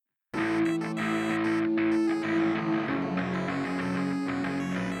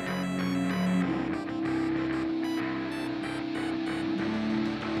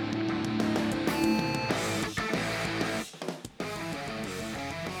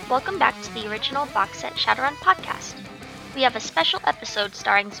Welcome back to the original box set Shadowrun podcast. We have a special episode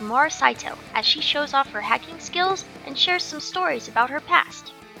starring Xiomara Saito as she shows off her hacking skills and shares some stories about her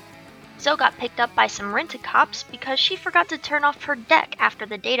past. Zoe got picked up by some rent-a-cops because she forgot to turn off her deck after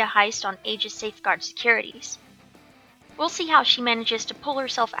the data heist on Aegis Safeguard Securities. We'll see how she manages to pull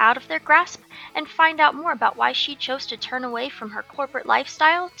herself out of their grasp and find out more about why she chose to turn away from her corporate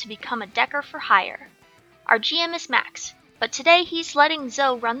lifestyle to become a decker for hire. Our GM is Max, but today he's letting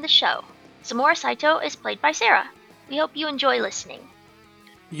Zoe run the show. Xiomara Saito is played by Sarah. We hope you enjoy listening.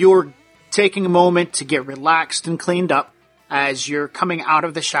 You're taking a moment to get relaxed and cleaned up. As you're coming out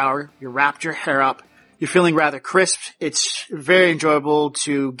of the shower, you wrapped your hair up. You're feeling rather crisp. It's very enjoyable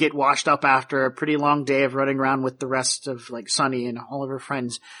to get washed up after a pretty long day of running around with the rest of Sunny and all of her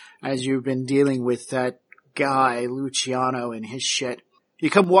friends as you've been dealing with that guy, Luciano, and his shit.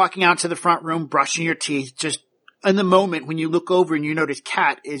 You come walking out to the front room, brushing your teeth, just in the moment when you look over and you notice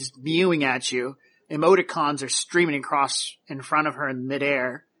Kat is mewing at you. Emoticons are streaming across in front of her in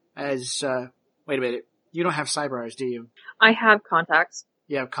midair as, wait a minute. You don't have sideburns, do you? I have contacts.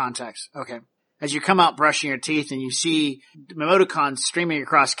 You have contacts. Okay. As you come out brushing your teeth and you see emoticons streaming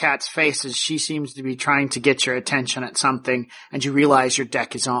across Kat's face as she seems to be trying to get your attention at something, and you realize your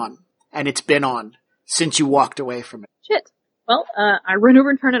deck is on. And it's been on since you walked away from it. Shit. Well, I run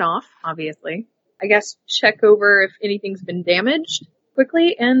over and turn it off, obviously. I guess check over if anything's been damaged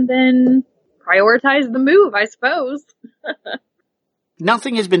quickly, and then prioritize the move, I suppose.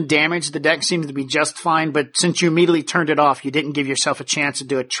 Nothing has been damaged. The deck seems to be just fine, but since you immediately turned it off, you didn't give yourself a chance to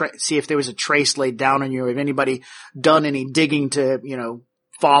do see if there was a trace laid down on you, or if anybody done any digging to,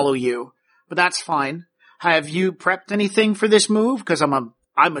 follow you. But that's fine. Have you prepped anything for this move? Because I'm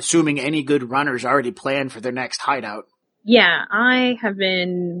assuming any good runner's already planned for their next hideout. Yeah, I have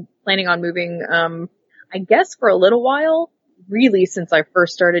been planning on moving, I guess for a little while, really since I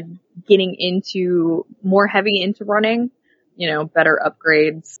first started getting more heavy into running. Better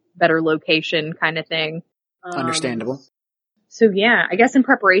upgrades, better location kind of thing. Understandable. So yeah, I guess in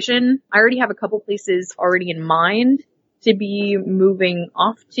preparation, I already have a couple places already in mind to be moving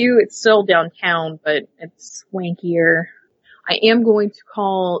off to. It's still downtown, but it's swankier. I am going to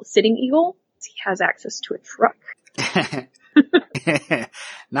call Sitting Eagle. He has access to a truck.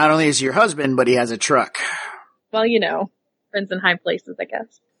 Not only is he your husband, but he has a truck. Well, friends in high places, I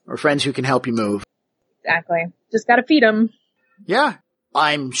guess. Or friends who can help you move. Exactly. Just gotta feed him. Yeah.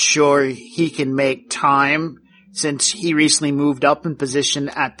 I'm sure he can make time since he recently moved up in position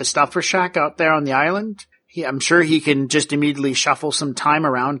at the Stuffer Shack out there on the island. I'm sure he can just immediately shuffle some time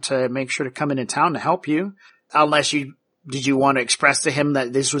around to make sure to come into town to help you. Unless did you want to express to him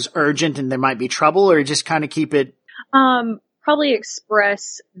that this was urgent and there might be trouble, or just kind of keep it? Probably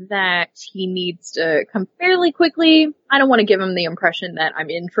express that he needs to come fairly quickly. I don't want to give him the impression that I'm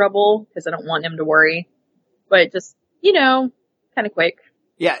in trouble because I don't want him to worry. But just, kind of quick.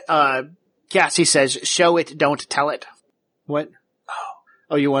 Yeah, Cassie says, show it, don't tell it. What?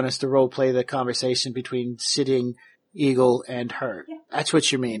 Oh, you want us to role play the conversation between Sitting Eagle and her. Yeah. That's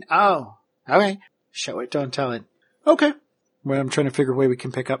what you mean. Oh, okay. Show it, don't tell it. Okay. Well, I'm trying to figure a way we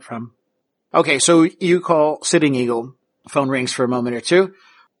can pick up from. Okay, so you call Sitting Eagle. Phone rings for a moment or two.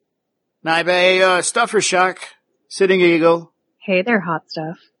 Night Bay, Stuffer Shack. Sitting Eagle. Hey there, hot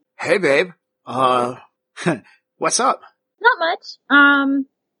stuff. Hey, babe. What's up? Not much.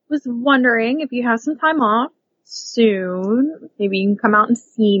 Was wondering if you have some time off soon. Maybe you can come out and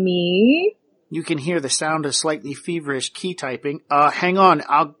see me. You can hear the sound of slightly feverish key typing. Hang on.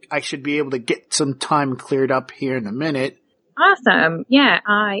 I should be able to get some time cleared up here in a minute. Awesome. Yeah,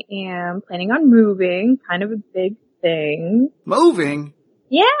 I am planning on moving. Kind of a big thing. Moving?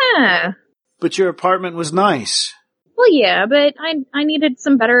 Yeah. But your apartment was nice. Well, yeah, but I needed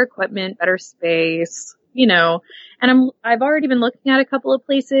some better equipment, better space, and I've already been looking at a couple of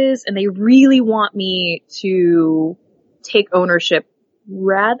places, and they really want me to take ownership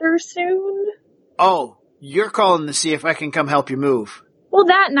rather soon. Oh, you're calling to see if I can come help you move. Well,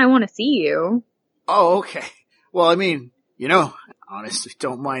 that, and I want to see you. Oh, okay. Well, I mean, honestly,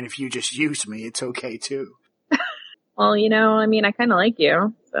 don't mind if you just use me. It's okay, too. Well, I kind of like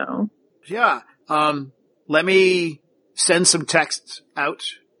you, so. Yeah, let me send some texts out,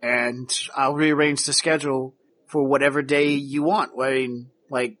 and I'll rearrange the schedule for whatever day you want. I mean,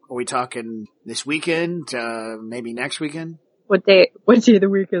 are we talking this weekend, maybe next weekend? What day of the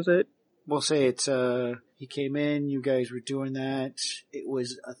week is it? We'll say it's, he came in, you guys were doing that, it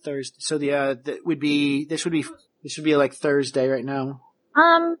was a Thursday, so this would be like Thursday right now.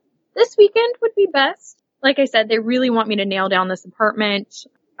 This weekend would be best. Like I said, they really want me to nail down this apartment.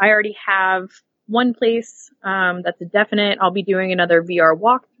 I already have one place that's a definite. I'll be doing another VR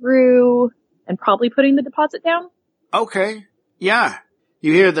walkthrough and probably putting the deposit down. Okay. Yeah.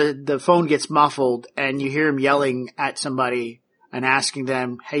 You hear the phone gets muffled and you hear him yelling at somebody and asking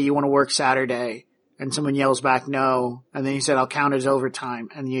them, hey, you want to work Saturday? And someone yells back, no. And then he said, I'll count as overtime.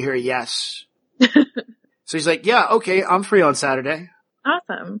 And you hear yes. So he's like, yeah, okay, I'm free on Saturday.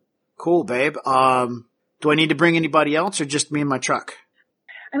 Awesome. Cool, babe. Do I need to bring anybody else or just me and my truck?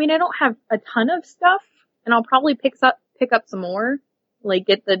 I mean, I don't have a ton of stuff, and I'll probably pick up some more. Like,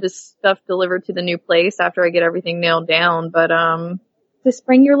 get the stuff delivered to the new place after I get everything nailed down. But, just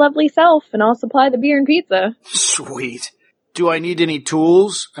bring your lovely self, and I'll supply the beer and pizza. Sweet. Do I need any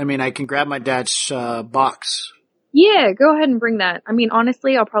tools? I mean, I can grab my dad's box. Yeah, go ahead and bring that. I mean,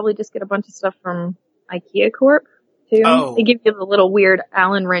 honestly, I'll probably just get a bunch of stuff from IKEA Corp, too. Oh. They give you the little weird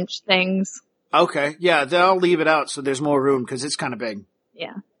Allen wrench things. Okay, yeah, then I'll leave it out so there's more room because it's kind of big.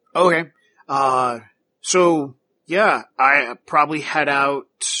 Yeah. Okay. So, yeah, I probably head out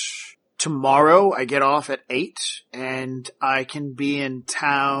tomorrow. I get off at 8, and I can be in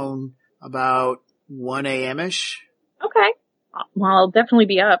town about 1 a.m.-ish. Okay. Well, I'll definitely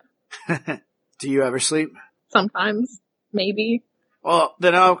be up. Do you ever sleep? Sometimes. Maybe. Well,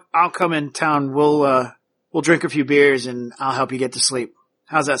 then I'll come in town. We'll drink a few beers and I'll help you get to sleep.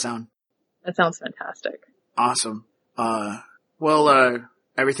 How's that sound? That sounds fantastic. Awesome.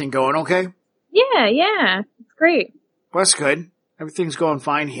 Everything going okay? Yeah. It's great. Well, that's good. Everything's going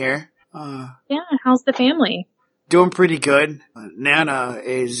fine here. Yeah, how's the family? Doing pretty good. Nana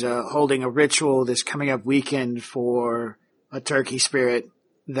is holding a ritual this coming up weekend for a turkey spirit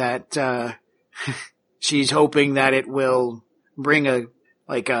that she's hoping that it will bring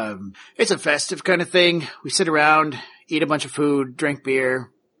it's a festive kind of thing. We sit around, eat a bunch of food, drink beer.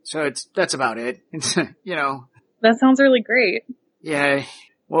 So that's about it. It's, That sounds really great. Yeah.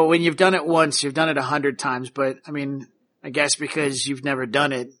 Well, when you've done it once, you've done it 100 times, but I mean, I guess because you've never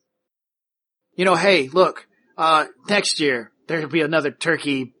done it. Hey, look, next year there'll be another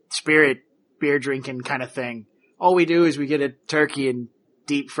turkey spirit beer drinking kind of thing. All we do is we get a turkey and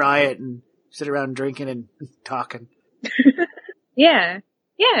deep fry it and sit around drinking and talking. Yeah,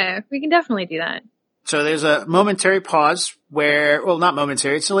 we can definitely do that. So there's a momentary pause not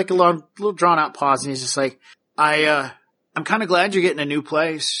momentary, it's like a little drawn out pause, and he's just like, I'm kind of glad you're getting a new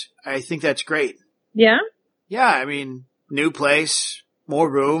place. I think that's great. Yeah? Yeah, I mean, new place, more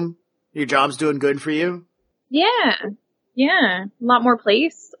room, your job's doing good for you. Yeah. A lot more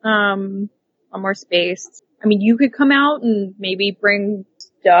place, a lot more space. I mean, you could come out and maybe bring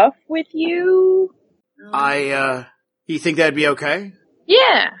stuff with you. You think that'd be okay?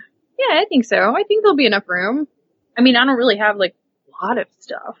 Yeah, I think so. I think there'll be enough room. I mean, I don't really have a lot of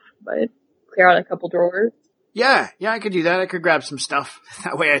stuff, but clear out a couple drawers. Yeah, I could do that. I could grab some stuff.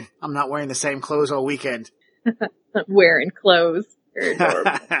 That way I'm not wearing the same clothes all weekend. Wearing clothes. Very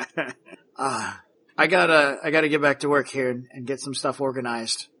adorable. I gotta get back to work here and get some stuff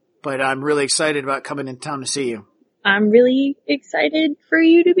organized. But I'm really excited about coming in town to see you. I'm really excited for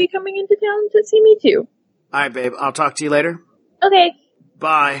you to be coming into town to see me too. Alright, babe. I'll talk to you later. Okay.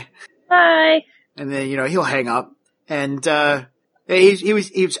 Bye. Bye. And then, he'll hang up. And, I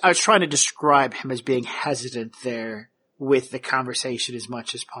was trying to describe him as being hesitant there with the conversation as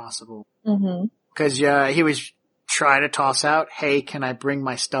much as possible. Mm-hmm. Cause, he was trying to toss out, hey, can I bring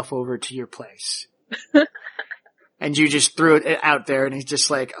my stuff over to your place? And you just threw it out there and he's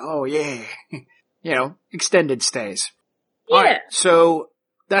just like, oh yeah. Extended stays. Yeah. All right, so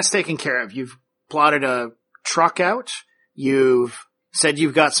that's taken care of. You've plotted a truck out. You've said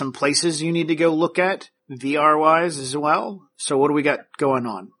you've got some places you need to go look at, VR-wise as well. So what do we got going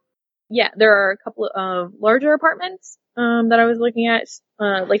on? Yeah, there are a couple of larger apartments that I was looking at.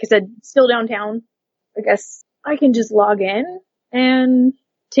 Like I said, still downtown. I guess I can just log in and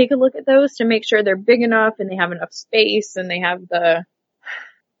take a look at those to make sure they're big enough and they have enough space and they have the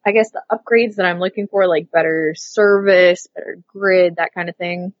upgrades that I'm looking for, like better service, better grid, that kind of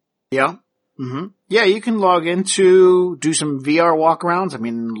thing. Yeah. Mm-hmm. Yeah, you can log in to do some VR walkarounds. I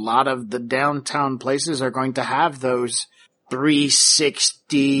mean, a lot of the downtown places are going to have those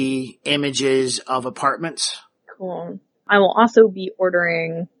 360 images of apartments. Cool. I will also be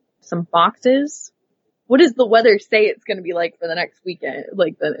ordering some boxes. What does the weather say it's going to be like for the next weekend,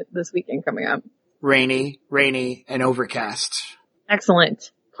 this weekend coming up? Rainy, and overcast.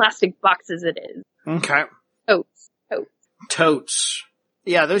 Excellent. Plastic boxes it is. Okay. Totes.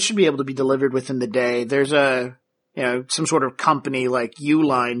 Yeah, those should be able to be delivered within the day. There's some sort of company like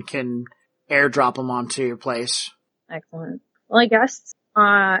Uline can airdrop them onto your place. Excellent. Well, I guess,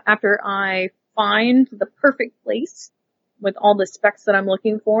 after I find the perfect place, with all the specs that I'm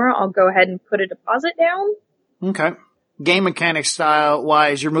looking for, I'll go ahead and put a deposit down. Okay. Game mechanic style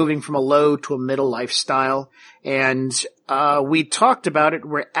wise, you're moving from a low to a middle lifestyle. And, we talked about it.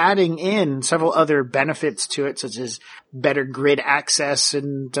 We're adding in several other benefits to it, such as better grid access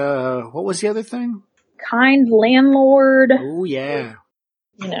and, what was the other thing? Kind landlord. Oh, yeah.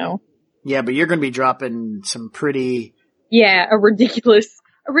 You know. Yeah, but you're going to be dropping some pretty... Yeah, a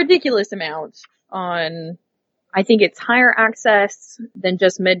ridiculous amount on, I think it's higher access than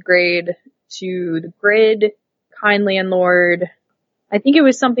just mid-grade to the grid, kind landlord. I think it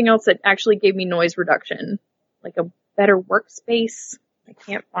was something else that actually gave me noise reduction, like a better workspace. I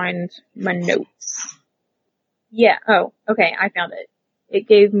can't find my notes. Yeah, oh, okay, I found it. It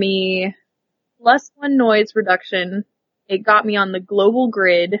gave me +1 noise reduction. It got me on the global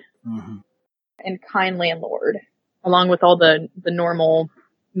grid and kind landlord, along with all the normal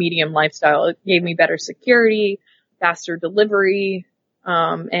medium lifestyle. It gave me better security, faster delivery,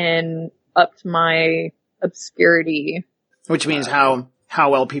 and upped my obscurity. Which means how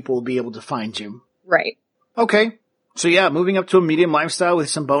well people will be able to find you. Right. Okay. So yeah, moving up to a medium lifestyle with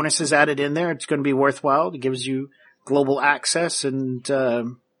some bonuses added in there, it's going to be worthwhile. It gives you global access and,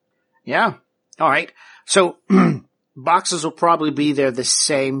 yeah. All right. So boxes will probably be there the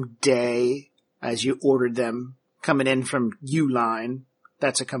same day as you ordered them coming in from Uline.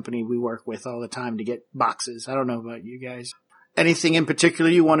 That's a company we work with all the time to get boxes. I don't know about you guys. Anything in particular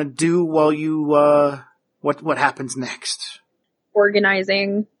you want to do while you, what happens next?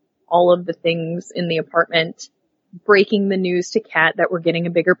 Organizing all of the things in the apartment, breaking the news to Kat that we're getting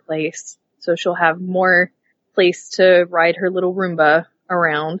a bigger place, so she'll have more place to ride her little Roomba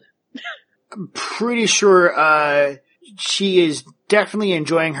around. I'm pretty sure, she is definitely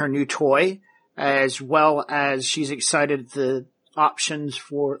enjoying her new toy, as well as she's excited at the options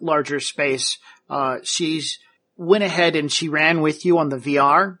for larger space. She's went ahead and she ran with you on the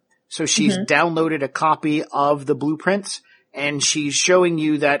VR. So she's downloaded a copy of the blueprints and she's showing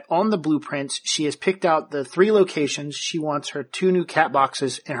you that on the blueprints, she has picked out the 3 locations she wants her 2 new cat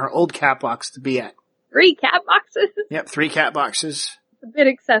boxes and her old cat box to be at. 3 cat boxes? Yep, 3 cat boxes. It's a bit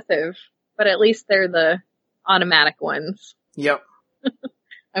excessive, but at least they're the automatic ones. Yep.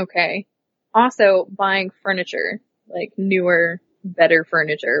 Okay. Also, buying furniture, like newer, better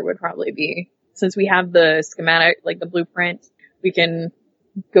furniture would probably be, since we have the schematic, like the blueprint, we can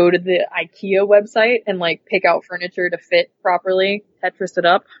go to the IKEA website and like pick out furniture to fit properly, Tetris it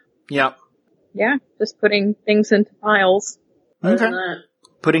up. Yep. Yeah, just putting things into piles. Okay.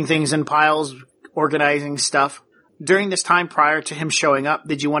 Putting things in piles, organizing stuff. During this time prior to him showing up,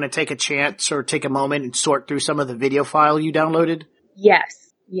 did you want to take a chance or take a moment and sort through some of the video file you downloaded?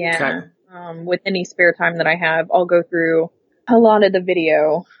 Yes. Yeah. Okay. With any spare time that I have, I'll go through a lot of the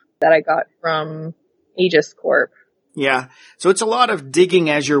video that I got from Aegis Corp. Yeah. So it's a lot of digging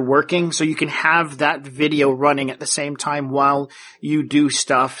as you're working, so you can have that video running at the same time while you do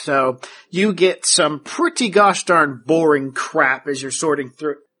stuff. So you get some pretty gosh darn boring crap as you're sorting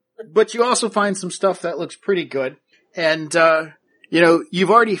through. But you also find some stuff that looks pretty good. And,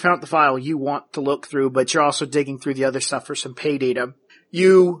 you've already found the file you want to look through, but you're also digging through the other stuff for some pay data.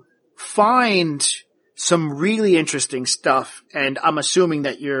 You find some really interesting stuff, and I'm assuming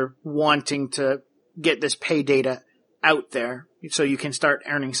that you're wanting to get this pay data out there so you can start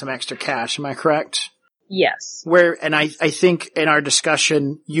earning some extra cash. Am I correct? Yes. And I think in our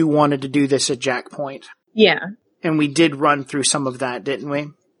discussion, you wanted to do this at Jack Point. Yeah. And we did run through some of that, didn't we?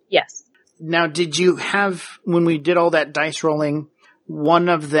 Yes. Now, did you have, when we did all that dice rolling, one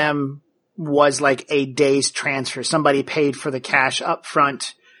of them was like a day's transfer? Somebody paid for the cash up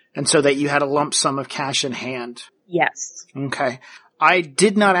front, and so that you had a lump sum of cash in hand? Yes. Okay. I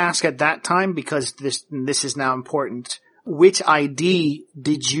did not ask at that time because this is now important. Which ID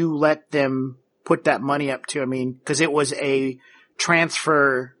did you let them put that money up to? I mean, because it was a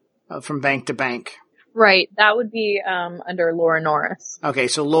transfer from bank to bank. Right. That would be under Laura Norris. Okay,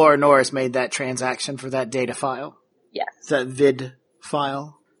 so Laura Norris made that transaction for that data file. Yes. That vid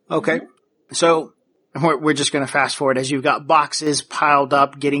file. Okay. So we're just going to fast forward as you've got boxes piled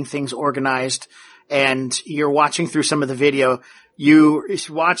up, getting things organized, and you're watching through some of the video. You're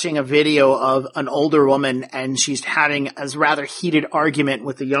watching a video of an older woman, and she's having a rather heated argument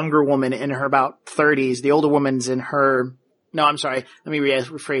with a younger woman in her about 30s. The older woman's in her... No, I'm sorry. Let me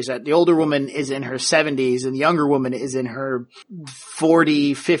rephrase that. The older woman is in her 70s, and the younger woman is in her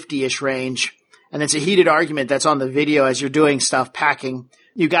 40, 50-ish range. And it's a heated argument that's on the video as you're doing stuff, packing.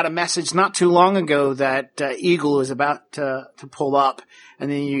 You got a message not too long ago that Eagle is about to pull up, and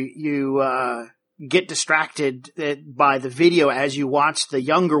then you get distracted by the video as you watch the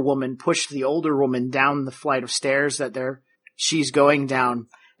younger woman push the older woman down the flight of stairs that they're she's going down,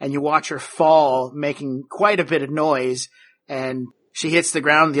 and you watch her fall, making quite a bit of noise, and she hits the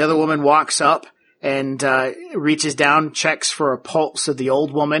ground. The other woman walks up and reaches down, checks for a pulse of the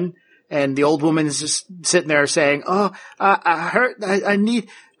old woman, and the old woman is just sitting there saying, "Oh, I hurt. I need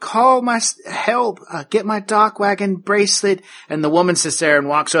call my help. Get my dock wagon bracelet." And the woman sits there and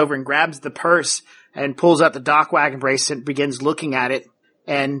walks over and grabs the purse and pulls out the dock wagon bracelet and begins looking at it.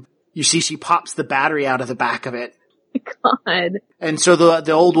 And you see she pops the battery out of the back of it. God. And so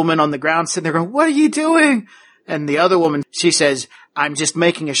the old woman on the ground sitting there going, "What are you doing?" And the other woman, she says, "I'm just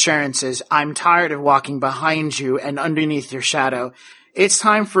making assurances. I'm tired of walking behind you and underneath your shadow. It's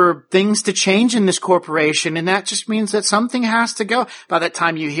time for things to change in this corporation, and that just means that something has to go." By that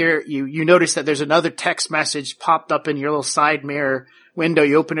time you notice that there's another text message popped up in your little side mirror window.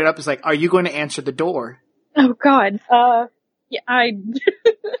 You open it up, it's like, "Are you going to answer the door?" Oh God. Yeah,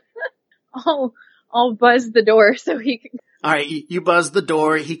 I'll buzz the door so he can. Alright, you buzz the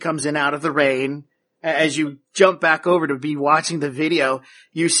door, he comes in out of the rain. As you jump back over to be watching the video,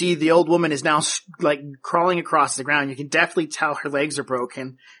 you see the old woman is now like crawling across the ground. You can definitely tell her legs are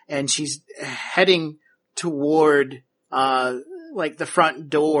broken, and she's heading toward like the front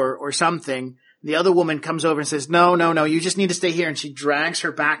door or something. The other woman comes over and says, No, you just need to stay here. And she drags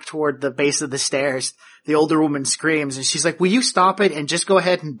her back toward the base of the stairs. The older woman screams, and she's like, "Will you stop it and just go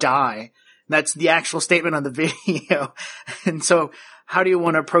ahead and die?" And that's the actual statement on the video. And so, how do you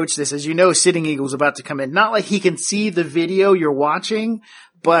want to approach this? As you know, Sitting Eagle's about to come in. Not like he can see the video you're watching,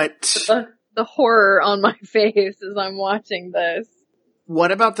 but the horror on my face as I'm watching this.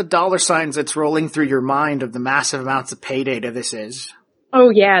 What about the dollar signs that's rolling through your mind of the massive amounts of pay data this is? Oh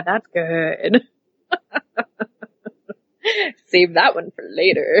yeah, that's good. Save that one for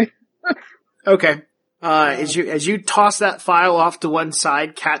later. Okay. As you toss that file off to one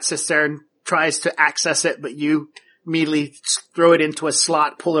side, Kat sits there and tries to access it, but you immediately throw it into a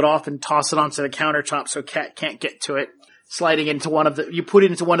slot, pull it off, and toss it onto the countertop so Kat can't get to it. Sliding into you put it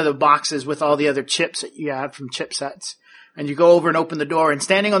into one of the boxes with all the other chips that you have from chipsets. And you go over and open the door, and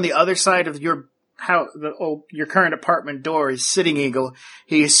standing on the other side of your current apartment door is Sitting Eagle.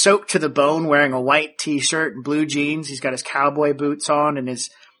 He is soaked to the bone, wearing a white t-shirt and blue jeans. He's got his cowboy boots on and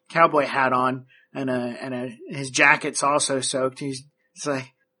his cowboy hat on, and his jacket's also soaked. He's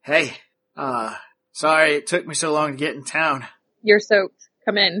like, "Hey, sorry it took me so long to get in town." You're soaked.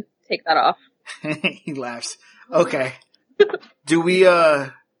 Come in. Take that off. He laughs. Okay. Do we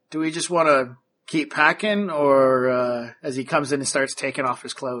just want to keep packing, or as he comes in and starts taking off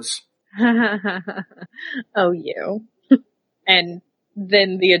his clothes? Oh, you. And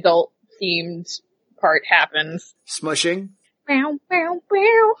then the adult themed part happens. Smushing? Bow, bow,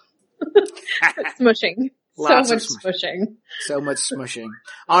 bow. Smushing. Lots so of much smushing. So much smushing.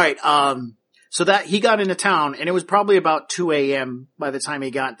 Alright, so that he got into town, and it was probably about 2 a.m. by the time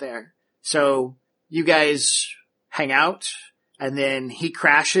he got there. So you guys hang out, and then he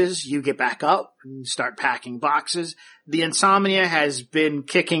crashes, you get back up and start packing boxes. The insomnia has been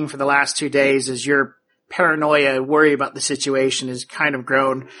kicking for the last 2 days as your paranoia, worry about the situation has kind of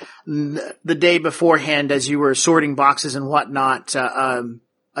grown. The day beforehand, as you were sorting boxes and whatnot,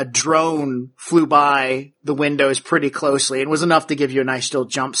 a drone flew by the windows pretty closely and was enough to give you a nice little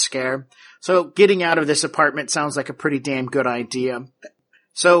jump scare. So getting out of this apartment sounds like a pretty damn good idea.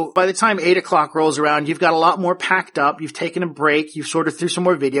 So by the time 8 o'clock rolls around, you've got a lot more packed up. You've taken a break. You've sorted through some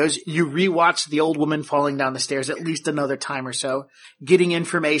more videos. You rewatched the old woman falling down the stairs at least another time or so, getting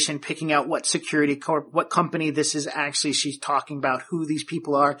information, picking out what security corp, what company this is actually she's talking about, who these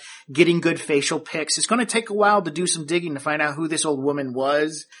people are, getting good facial pics. It's going to take a while to do some digging to find out who this old woman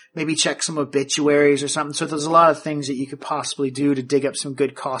was, maybe check some obituaries or something. So there's a lot of things that you could possibly do to dig up some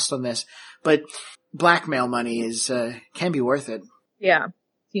good cost on this. But blackmail money can be worth it. Yeah.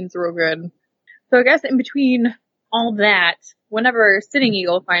 Seems real good. So I guess in between all that, whenever Sitting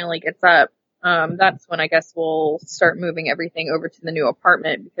Eagle finally gets up, that's when I guess we'll start moving everything over to the new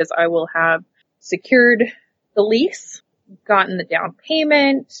apartment, because I will have secured the lease, gotten the down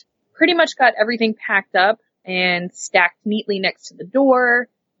payment, pretty much got everything packed up and stacked neatly next to the door,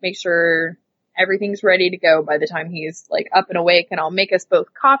 make sure everything's ready to go by the time he's like up and awake, and I'll make us both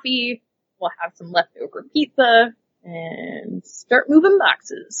coffee. We'll have some leftover pizza and start moving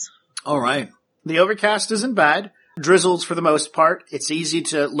boxes. All right. The overcast isn't bad. Drizzles for the most part. It's easy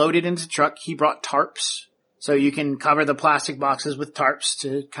to load it into the truck. He brought tarps, so you can cover the plastic boxes with tarps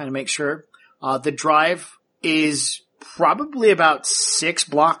to kind of make sure. The drive is probably about 6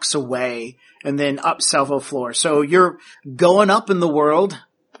 blocks away, and then up several floors. So you're going up in the world,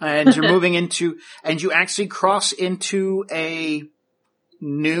 and you're moving into, and you actually cross into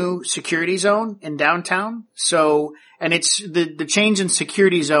new security zone in downtown. So, and it's the change in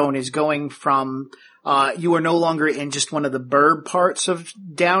security zone is going from you are no longer in just one of the burb parts of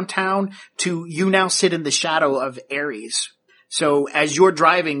downtown to you now sit in the shadow of Ares. So as you're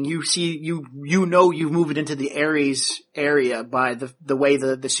driving, you see, you know you've moved into the Ares area by the way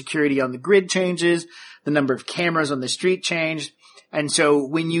the security on the grid changes, the number of cameras on the street changed. And so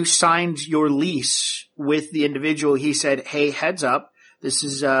when you signed your lease with the individual, he said, hey, heads up, this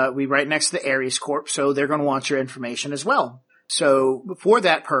is, we right next to the Ares Corp, so they're going to want your information as well. So for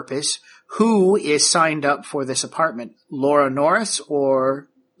that purpose, who is signed up for this apartment? Laura Norris or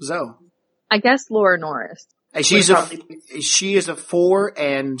Zoe? I guess Laura Norris. She is a 4,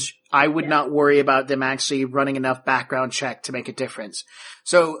 and I would not worry about them actually running enough background check to make a difference.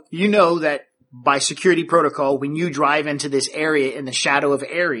 So you know that by security protocol, when you drive into this area in the shadow of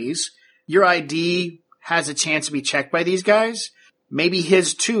Ares, your ID has a chance to be checked by these guys. Maybe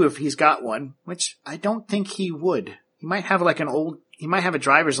his too, if he's got one, which I don't think he would. He might have he might have a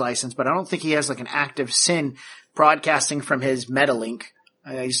driver's license, but I don't think he has like an active SIN broadcasting from his Metalink.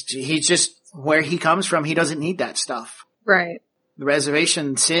 He's just where he comes from. He doesn't need that stuff. Right. The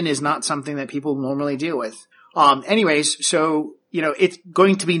reservation SIN is not something that people normally deal with. Anyways, so, you know, it's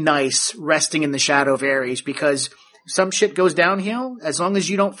going to be nice resting in the shadow of Ares because some shit goes downhill. As long as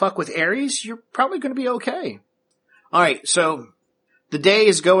you don't fuck with Ares, you're probably going to be okay. All right. So the day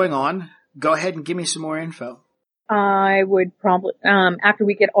is going on. Go ahead and give me some more info. I would probably, after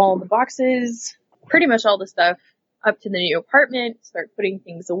we get all the boxes, pretty much all the stuff up to the new apartment, start putting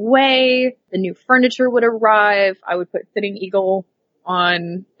things away. The new furniture would arrive. I would put Sitting Eagle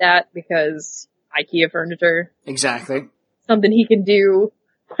on that because IKEA furniture. Exactly. Something he can do.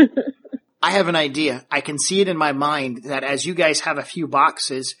 I have an idea. I can see it in my mind that as you guys have a few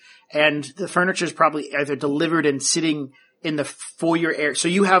boxes and the furniture is probably either delivered and sitting in the foyer area. So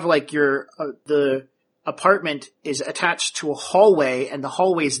you have like the apartment is attached to a hallway and the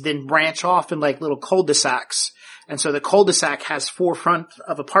hallways then branch off in like little cul-de-sacs. And so the cul-de-sac has 4 front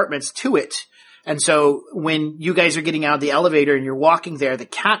of apartments to it. And so when you guys are getting out of the elevator and you're walking there, the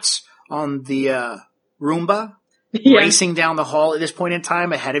cat's on the Roomba racing down the hall at this point in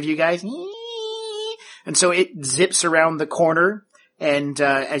time ahead of you guys. And so it zips around the corner. And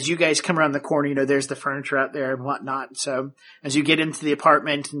as you guys come around the corner, you know, there's the furniture out there and whatnot. So as you get into the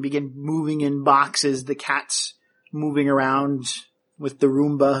apartment and begin moving in boxes, the cat's moving around with the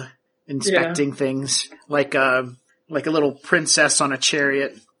Roomba, inspecting things like a little princess on a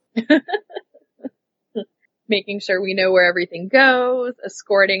chariot. Making sure we know where everything goes,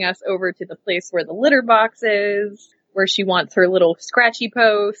 escorting us over to the place where the litter box is, where she wants her little scratchy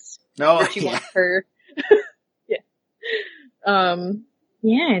post. Oh, she wants her.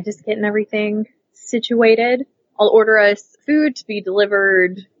 Just getting everything situated. I'll order us food to be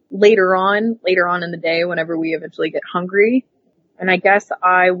delivered later on in the day whenever we eventually get hungry. And I guess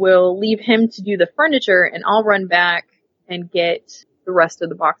I will leave him to do the furniture and I'll run back and get the rest of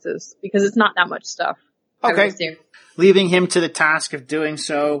the boxes because it's not that much stuff. Okay. Leaving him to the task of doing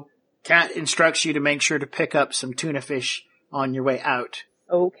so, Kat instructs you to make sure to pick up some tuna fish on your way out.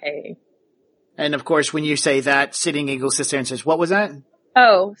 Okay. And of course, when you say that, Sitting Eagle sits there and says, what was that?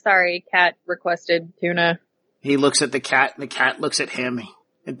 Oh, sorry. Kat requested tuna. He looks at the cat and the cat looks at him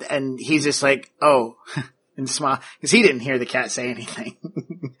and he's just like, oh, and smile. Because he didn't hear the cat say anything.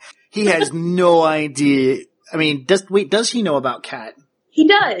 He has no idea. I mean, does he know about Kat? He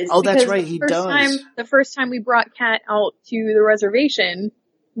does. Oh, that's right. He does. The first time we brought Kat out to the reservation,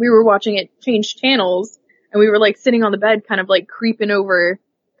 we were watching it change channels and we were like sitting on the bed kind of like creeping over,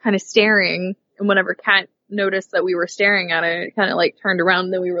 kind of staring. And whenever Kat noticed that we were staring at it, it kind of like turned around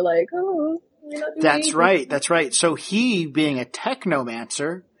and then we were like, oh, we're not doing anything. Right. That's right. So he, being a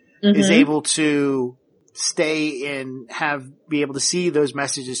technomancer, is able to stay and be able to see those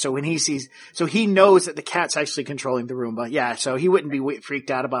messages. So when he knows that the cat's actually controlling the Roomba. Yeah. So he wouldn't be freaked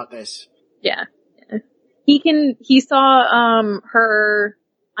out about this. Yeah. He saw, her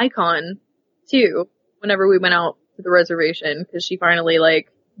icon too, whenever we went out to the reservation, cause she finally like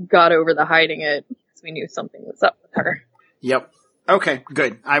got over the hiding it. Cause we knew something was up with her. Yep. Okay.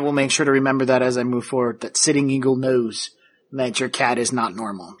 Good. I will make sure to remember that as I move forward, that Sitting Eagle knows that your cat is not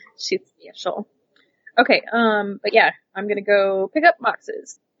normal. She's special. Okay, but yeah, I'm gonna go pick up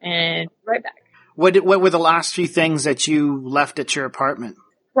boxes and right back. What were the last few things that you left at your apartment?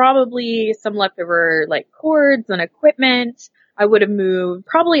 Probably some leftover, like, cords and equipment. I would have moved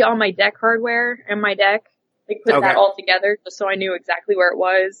probably all my deck hardware and my deck. Like, put that all together just so I knew exactly where it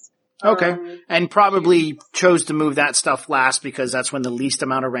was. Okay. And probably chose to move that stuff last because that's when the least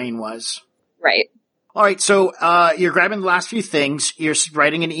amount of rain was. Right. All right, so you're grabbing the last few things. You're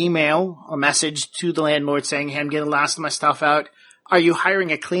writing an email, a message to the landlord saying, hey, I'm getting the last of my stuff out. Are you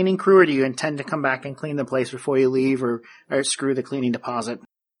hiring a cleaning crew, or do you intend to come back and clean the place before you leave, or screw the cleaning deposit?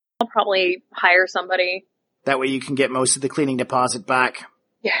 I'll probably hire somebody. That way you can get most of the cleaning deposit back.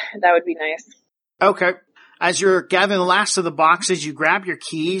 Yeah, that would be nice. Okay. As you're gathering the last of the boxes, you grab your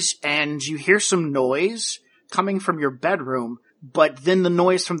keys, and you hear some noise coming from your bedroom. But then the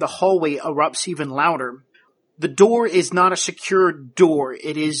noise from the hallway erupts even louder. The door is not a secure door.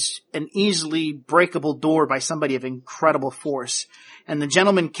 It is an easily breakable door by somebody of incredible force. And the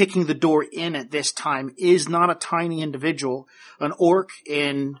gentleman kicking the door in at this time is not a tiny individual. An orc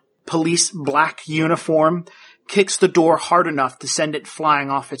in police black uniform kicks the door hard enough to send it flying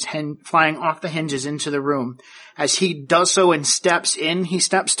off the hinges into the room. As he does so and steps in, he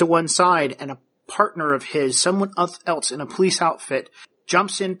steps to one side, and a partner of his, someone else in a police outfit,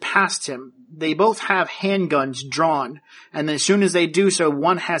 jumps in past him. They both have handguns drawn, and then as soon as they do so,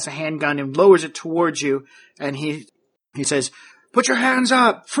 one has a handgun and lowers it towards you, and he says, put your hands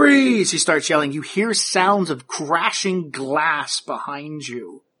up! Freeze! He starts yelling. You hear sounds of crashing glass behind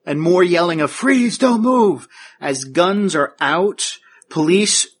you, and more yelling of freeze, don't move! As guns are out,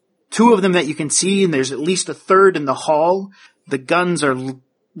 police, two of them that you can see, and there's at least a third in the hall. The guns are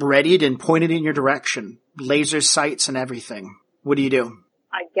readied and pointed in your direction. Laser sights and everything. What do you do?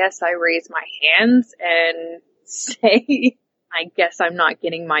 I guess I raise my hands and say, I guess I'm not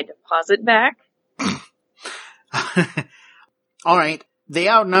getting my deposit back. All right. They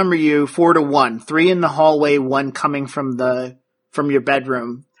outnumber you 4-1. 3 in the hallway, 1 coming from your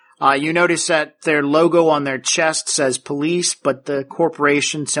bedroom. You notice that their logo on their chest says police, but the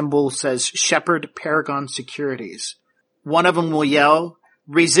corporation symbol says Shepherd Paragon Securities. One of them will yell,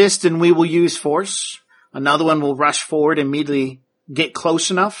 resist and we will use force. Another one will rush forward and immediately get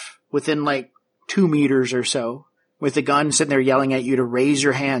close enough, within like 2 meters or so, with the gun sitting there yelling at you to raise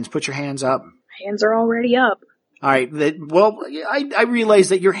your hands, put your hands up. My hands are already up. All right. I realize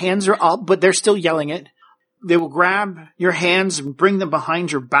that your hands are up, but they're still yelling it. They will grab your hands and bring them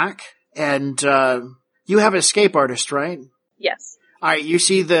behind your back. And you have an escape artist, right? Yes. All right. You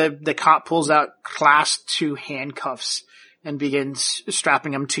see the cop pulls out class 2 handcuffs and begins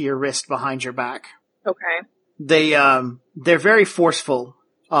strapping them to your wrist behind your back. Okay. They're very forceful.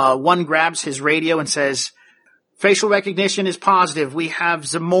 One grabs his radio and says, facial recognition is positive. We have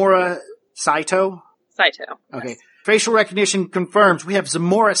Saito. Saito. Okay. Yes. Facial recognition confirms. We have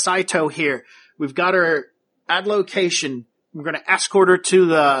Saito here. We've got her at location. We're going to escort her to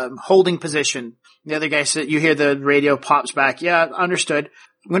the holding position. The other guy said, you hear the radio pops back. Yeah, understood.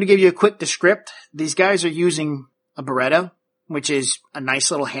 I'm going to give you a quick descript. These guys are using a Beretta, which is a nice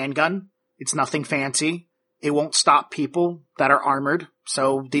little handgun. It's nothing fancy. It won't stop people that are armored.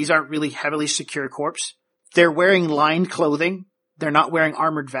 So these aren't really heavily secure corps. They're wearing lined clothing. They're not wearing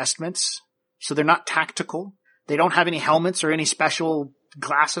armored vestments. So they're not tactical. They don't have any helmets or any special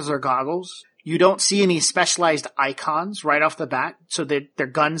glasses or goggles. You don't see any specialized icons right off the bat. So their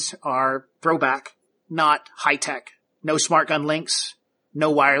guns are throwback, not high tech. No smart gun links,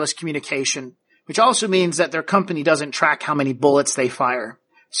 no wireless communication, which also means that their company doesn't track how many bullets they fire.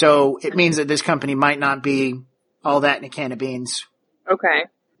 So it means that this company might not be all that in a can of beans. Okay.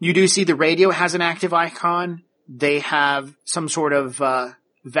 You do see the radio has an active icon. They have some sort of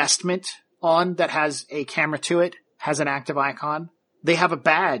vestment on that has a camera to it, has an active icon. They have a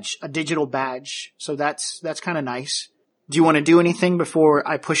badge, a digital badge. So that's kind of nice. Do you want to do anything before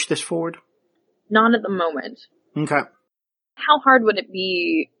I push this forward? Not at the moment. Okay. How hard would it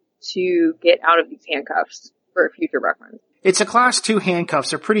be to get out of these handcuffs for future reference? It's a class 2 handcuffs.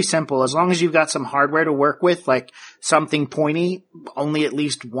 They're pretty simple. As long as you've got some hardware to work with, like something pointy, only at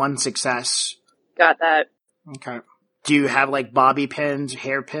least 1 success. Got that. Okay. Do you have like bobby pins,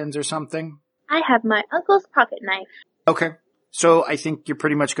 hairpins or something? I have my uncle's pocket knife. Okay. So I think you're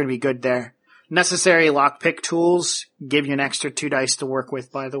pretty much going to be good there. Necessary lockpick tools give you an extra 2 dice to work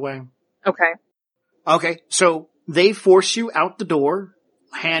with, by the way. Okay. Okay. So they force you out the door,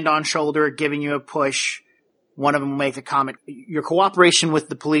 hand on shoulder, giving you a push. One of them will make the comment, your cooperation with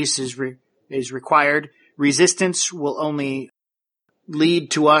the police is required. Resistance will only lead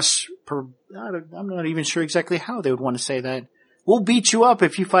to us I'm not even sure exactly how they would want to say that. We'll beat you up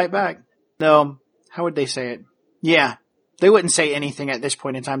if you fight back. No, how would they say it? Yeah, they wouldn't say anything at this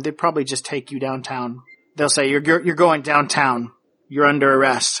point in time. They'd probably just take you downtown. They'll say, you're going downtown. You're under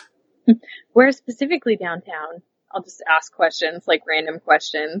arrest. Where specifically downtown? I'll just ask questions, like random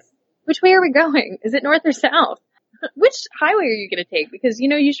questions. Which way are we going? Is it north or south? Which highway are you going to take? Because,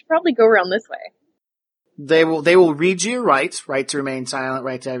 you should probably go around this way. They will read you your rights, right to remain silent,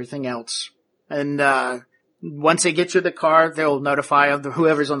 right to everything else. And once they get you the car, they'll notify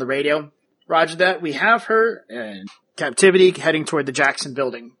whoever's on the radio. Roger that. We have her in captivity heading toward the Jackson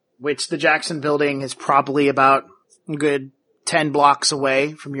building, which the Jackson building is probably about a good 10 blocks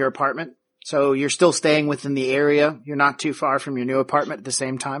away from your apartment. So you're still staying within the area. You're not too far from your new apartment at the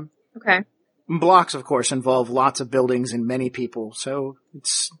same time. Okay. Blocks, of course, involve lots of buildings and many people. So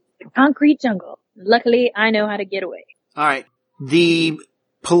it's Concrete jungle. Luckily, I know how to get away. all right. The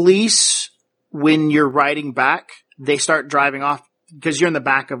police, when you're riding back, they start driving off because you're in the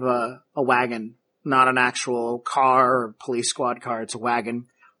back of a wagon, not an actual car or police squad car. It's a wagon.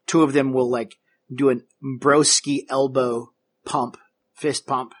 Two of them will like do an broski elbow pump, fist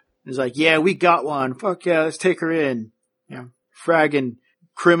pump. It's like, yeah, we got one. Fuck yeah, let's take her in. Yeah, fragging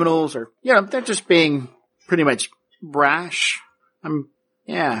criminals or, they're just being pretty much brash.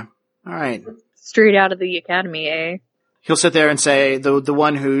 Yeah, all right. Straight out of the academy, eh? He'll sit there and say, the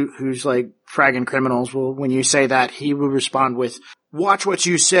one who's like fragging criminals will, when you say that, he will respond with, watch what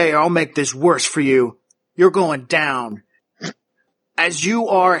you say or I'll make this worse for you. You're going down. As you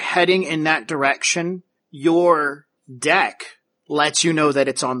are heading in that direction, your deck lets you know that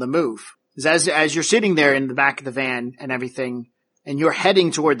it's on the move. As you're sitting there in the back of the van and everything, and you're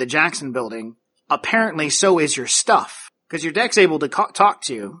heading toward the Jackson building, apparently so is your stuff. Because your deck's able to talk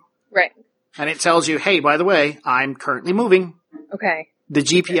to you. Right. And it tells you, hey, by the way, I'm currently moving. Okay. The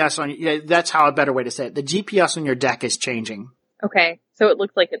GPS that's how a better way to say it. The GPS on your deck is changing. Okay. So it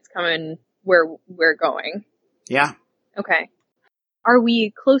looks like it's coming where we're going. Yeah. Okay. Are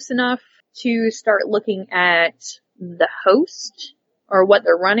we close enough to start looking at the host or what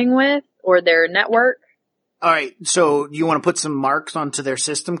they're running with or their network? All right. So you want to put some marks onto their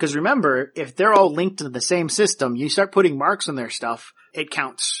system? Because remember, if they're all linked to the same system, you start putting marks on their stuff, it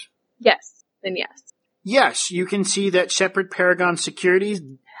counts. Yes. Then yes. Yes, you can see that Shepherd Paragon Securities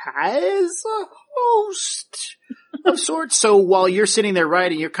has a host of sorts. So while you're sitting there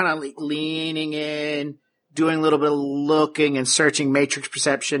writing, you're kind of like leaning in, doing a little bit of looking and searching matrix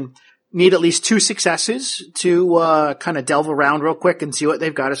perception. Need at least 2 successes to kind of delve around real quick and see what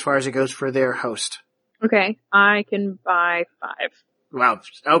they've got as far as it goes for their host. Okay. I can buy 5. Wow.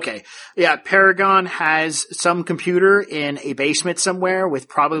 Okay. Yeah. Paragon has some computer in a basement somewhere with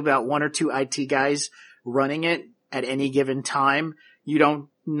probably about 1 or 2 IT guys running it at any given time.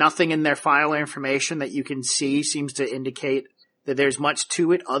 Nothing in their file or information that you can see seems to indicate that there's much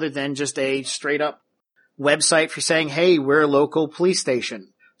to it other than just a straight up website for saying, hey, we're a local police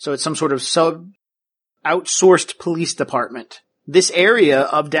station. So it's some sort of outsourced police department. This area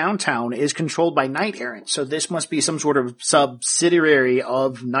of downtown is controlled by Knight Errant, so this must be some sort of subsidiary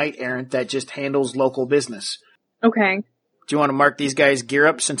of Knight Errant that just handles local business. Okay. Do you want to mark these guys' gear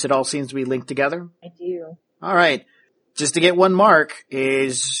up since it all seems to be linked together? I do. All right. Just to get 1 mark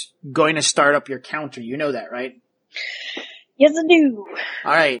is going to start up your counter. You know that, right? Yes, I do.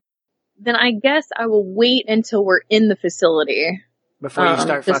 All right. Then I guess I will wait until we're in the facility. Before you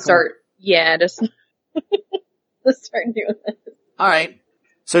start fucking... Just let's start doing this. All right.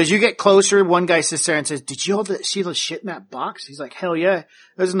 So as you get closer, one guy sits there and says, did you all see the shit in that box? He's like, hell yeah.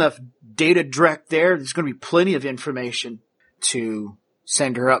 There's enough data direct there. There's going to be plenty of information to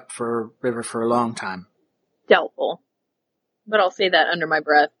send her up for River for a long time. Doubtful. But I'll say that under my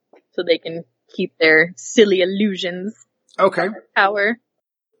breath so they can keep their silly illusions. Okay. Power.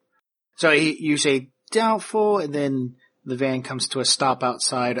 So you say doubtful, and then the van comes to a stop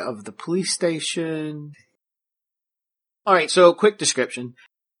outside of the police station. All right, so quick description.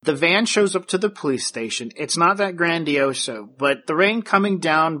 The van shows up to the police station. It's not that grandioso, but the rain coming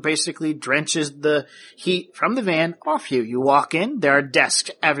down basically drenches the heat from the van off you. You walk in, there are desks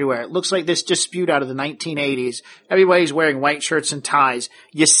everywhere. It looks like this just spewed out of the 1980s. Everybody's wearing white shirts and ties.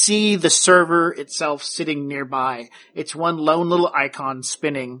 You see the server itself sitting nearby. It's one lone little icon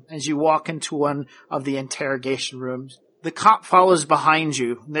spinning as you walk into one of the interrogation rooms. The cop follows behind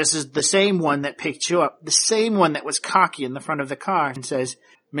you. This is the same one that picked you up, the same one that was cocky in the front of the car, and says,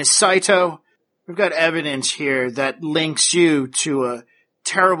 Miss Saito, we've got evidence here that links you to a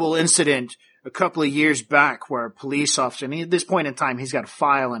terrible incident a couple of years back where a police officer, and at this point in time, he's got a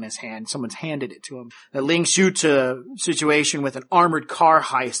file in his hand. Someone's handed it to him. That links you to a situation with an armored car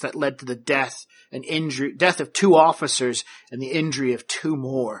heist that led to the death of 2 officers and the injury of 2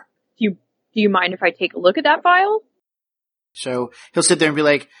 more. Do you mind if I take a look at that file? So he'll sit there and be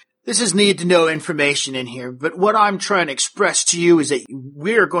like, this is need to know information in here, but what I'm trying to express to you is that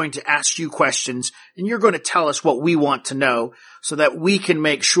we're going to ask you questions and you're going to tell us what we want to know so that we can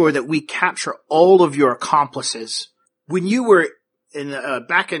make sure that we capture all of your accomplices. When you were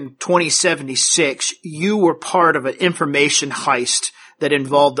back in 2076, you were part of an information heist that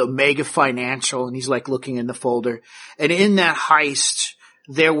involved Omega Financial, and he's like looking in the folder. And in that heist,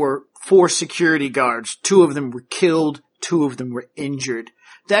 there were 4 security guards. 2 of them were killed, 2 of them were injured.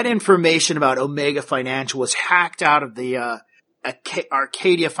 That information about Omega Financial was hacked out of the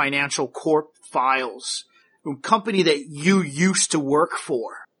Arcadia Financial Corp files, a company that you used to work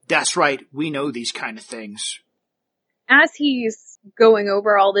for. That's right, we know these kind of things. As he's going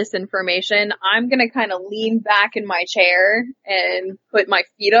over all this information, I'm gonna kind of lean back in my chair and put my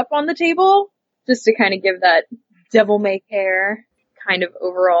feet up on the table, just to kind of give that devil may care kind of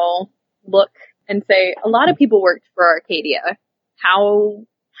overall look, and say, a lot of people worked for Arcadia. How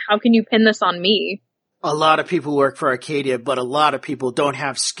can you pin this on me? A lot of people work for Arcadia, but a lot of people don't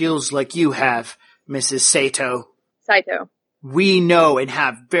have skills like you have, Mrs. Saito. Saito. We know and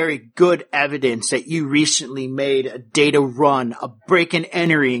have very good evidence that you recently made a data run, a break and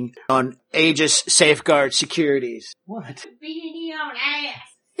entering on Aegis Safeguard Securities. What? Beanie on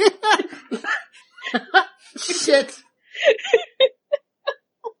ass. Shit.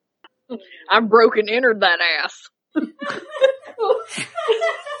 I broke and entered that ass.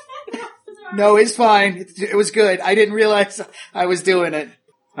 No, it's fine. It was good. I didn't realize I was doing it.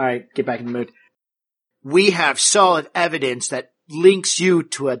 All right, get back in the mood. We have solid evidence that links you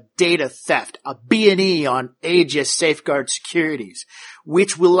to a data theft, a B&E on Aegis Safeguard Securities,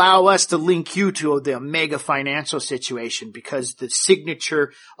 which will allow us to link you to the Omega Financial situation, because the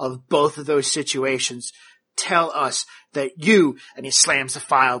signature of both of those situations tell us that you, and he slams the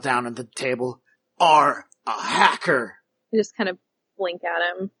file down on the table, are a hacker. I just kind of blink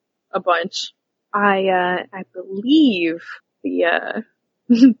at him a bunch. I believe the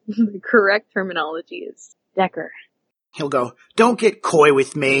the correct terminology is Decker. He'll go, don't get coy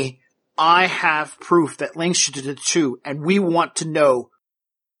with me. I have proof that links you to the two, and we want to know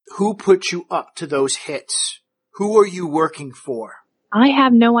who put you up to those hits. Who are you working for? I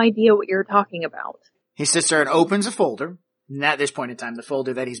have no idea what you're talking about. He sits there and opens a folder, and at this point in time, the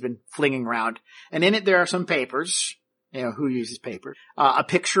folder that he's been flinging around, and in it there are some papers. You know, who uses paper? A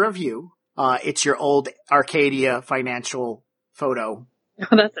picture of you. It's your old Arcadia Financial photo.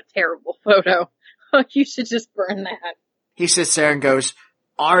 Oh, that's a terrible photo. You should just burn that. He sits there and goes,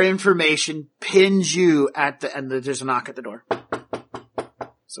 our information pins you at the, and there's a knock at the door.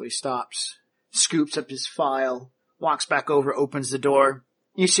 So he stops, scoops up his file, walks back over, opens the door.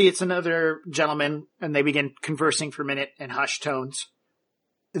 You see it's another gentleman, and they begin conversing for a minute in hushed tones.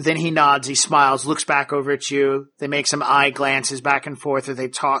 Then he nods, he smiles, looks back over at you. They make some eye glances back and forth as they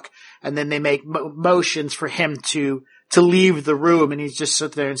talk, and then they make motions for him to leave the room, and he just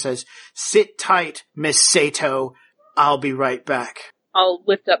sits there and says, sit tight, Miss Saito. I'll be right back. I'll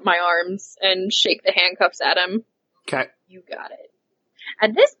lift up my arms and shake the handcuffs at him. Okay. You got it.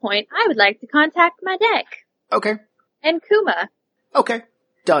 At this point, I would like to contact my deck. Okay. And Kuma. Okay.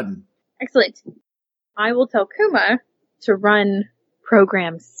 Done. Excellent. I will tell Kuma to run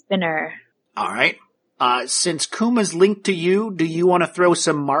Program Spinner. Alright. Since Kuma's linked to you, do you want to throw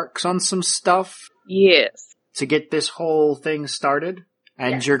some marks on some stuff? Yes. To get this whole thing started?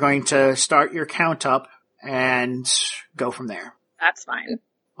 And Yes. You're going to start your count up and go from there. That's fine.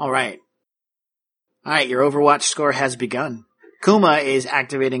 Alright. Alright, your Overwatch score has begun. Kuma is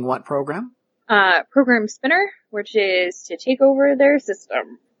activating what program? Program Spinner, which is to take over their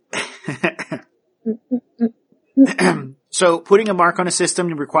system. So, putting a mark on a system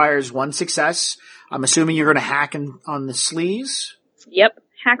requires 1 success. I'm assuming you're going to hack on the sleeves? Yep.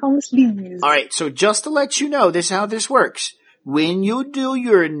 Hack on the sleeves. Alright, so just to let you know, this is how this works. When you do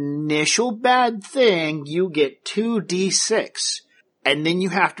your initial bad thing, you get 2d6. And then you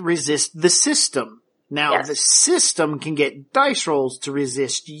have to resist the system. Now, Yes. the system can get dice rolls to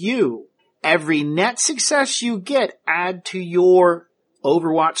resist you. Every net success you get, add to your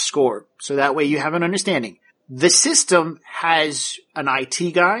Overwatch score. So that way you have an understanding. The system has an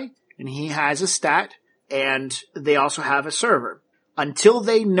IT guy, and he has a stat, and they also have a server. Until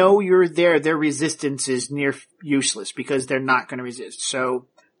they know you're there, their resistance is near useless because they're not going to resist. So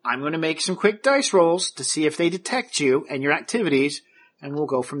I'm going to make some quick dice rolls to see if they detect you and your activities, and we'll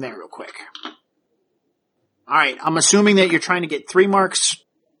go from there real quick. Alright, I'm assuming that you're trying to get 3 marks.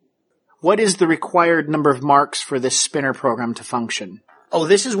 What is the required number of marks for this spinner program to function? Oh,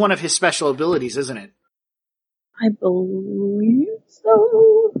 this is one of his special abilities, isn't it? I believe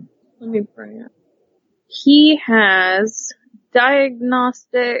so. Let me bring it. He has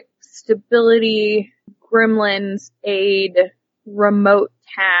diagnostic, stability, gremlins, aid, remote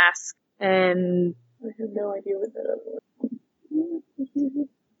task, and I have no idea what that other one.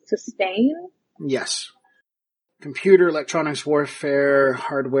 Sustain? Yes. Computer, electronics, warfare,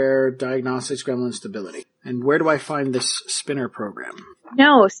 hardware, diagnostics, gremlin stability. And where do I find this spinner program?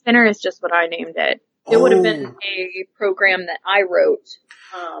 No, Spinner is just what I named it. It would have been a program that I wrote.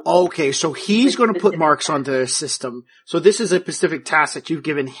 Okay, so he's going to put marks onto the system. So this is a specific task that you've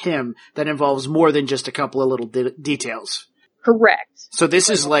given him that involves more than just a couple of little details. Correct. So this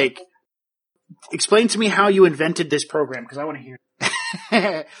is like, explain to me how you invented this program, because I want to hear.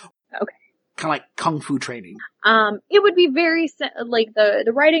 Okay. Kind of like kung fu training. It would be very, like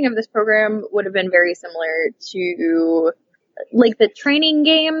the writing of this program would have been very similar to like the training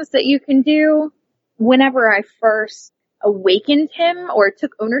games that you can do. Whenever I first awakened him or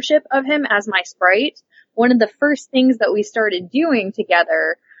took ownership of him as my sprite, one of the first things that we started doing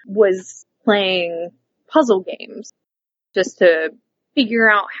together was playing puzzle games just to figure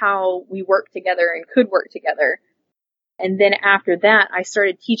out how we work together and could work together. And then after that, I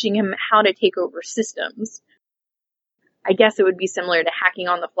started teaching him how to take over systems. I guess it would be similar to hacking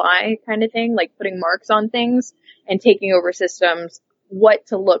on the fly kind of thing, like putting marks on things and taking over systems, what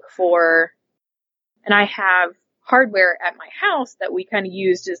to look for. And I have hardware at my house that we kind of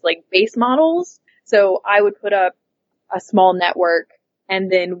used as like base models. So I would put up a small network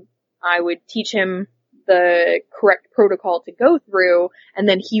and then I would teach him the correct protocol to go through, and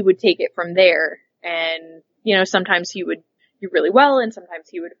then he would take it from there. And, you know, sometimes he would do really well and sometimes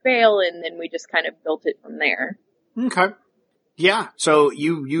he would fail, and then we just kind of built it from there. Okay. Yeah. So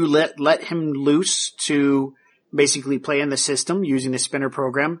you let him loose to basically play in the system using the spinner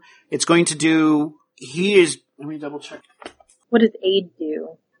program. It's going to do, let me double check. What does aid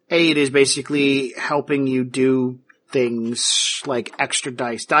do? Aid is basically helping you do things like extra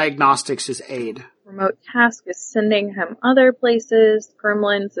dice. Diagnostics is aid. Remote task is sending him other places.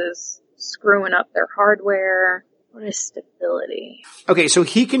 Gremlins is screwing up their hardware. What is stability? Okay, so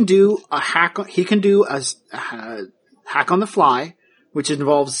he can do a hack on the fly, which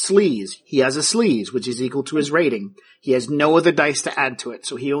involves sleaze. He has a sleaze, which is equal to his rating. He has no other dice to add to it,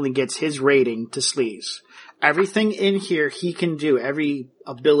 so he only gets his rating to sleaze. Everything in here he can do, every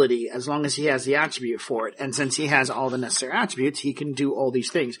ability, as long as he has the attribute for it. And since he has all the necessary attributes, he can do all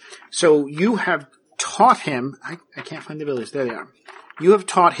these things. So you have taught him, I can't find the abilities, there they are. You have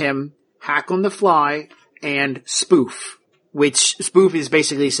taught him hack on the fly and spoof, which spoof is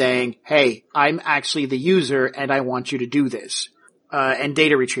basically saying, hey, I'm actually the user and I want you to do this. And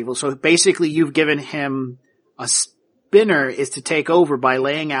data retrieval. So basically you've given him a spinner is to take over by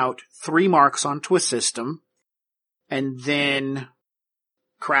laying out 3 marks onto a system and then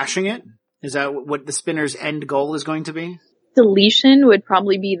crashing it. Is that what the spinner's end goal is going to be? Deletion would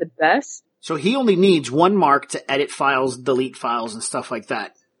probably be the best. So he only needs 1 mark to edit files, delete files, and stuff like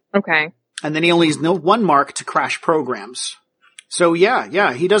that. Okay. And then he only needs 1 mark to crash programs. So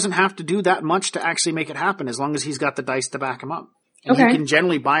yeah, he doesn't have to do that much to actually make it happen as long as he's got the dice to back him up. And okay. He can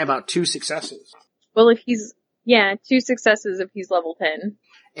generally buy about 2 successes. Well, if he's, 2 successes if he's level 10.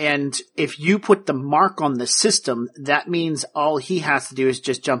 And if you put the mark on the system, that means all he has to do is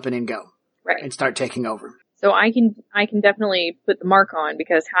just jump in and go. Right. And start taking over. So I can definitely put the mark on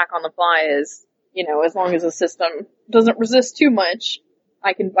because hack on the fly is, as long as the system doesn't resist too much,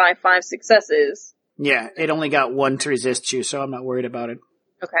 I can buy 5 successes. Yeah, it only got 1 to resist you, so I'm not worried about it.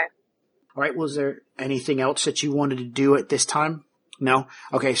 Okay. Alright, was there anything else that you wanted to do at this time? No?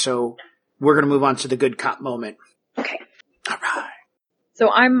 Okay, so we're gonna move on to the good cop moment. Okay. Alright.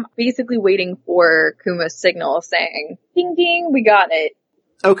 So I'm basically waiting for Kuma's signal saying, ding ding, we got it.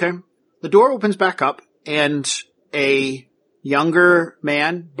 Okay. The door opens back up, and a younger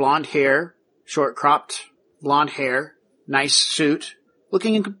man, blonde hair, short cropped blonde hair, nice suit,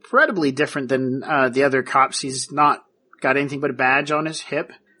 looking incredibly different than the other cops. He's not got anything but a badge on his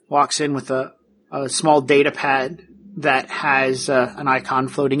hip, walks in with a small data pad that has an icon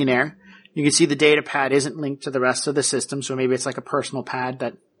floating in air. You can see the data pad isn't linked to the rest of the system, so maybe it's like a personal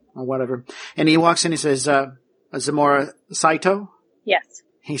pad or whatever. And he walks in, he says, Xiomara Saito? Yes.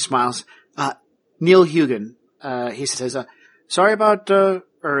 He smiles. Neil Hugan, he says, sorry about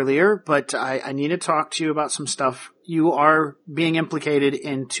earlier, but I need to talk to you about some stuff. You are being implicated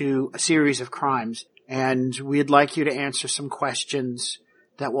into a series of crimes, and we'd like you to answer some questions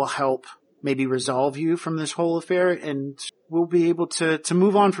that will help maybe resolve you from this whole affair, and we'll be able to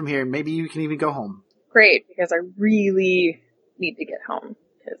move on from here. Maybe you can even go home. Great, because I really need to get home.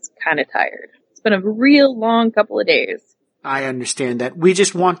 It's kind of tired. It's been a real long couple of days. I understand that. We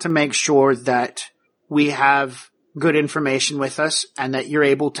just want to make sure that we have good information with us and that you're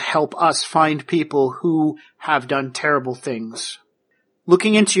able to help us find people who have done terrible things.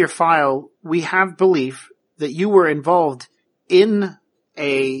 Looking into your file, we have belief that you were involved in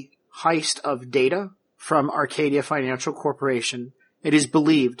a heist of data from Arcadia Financial Corporation. It is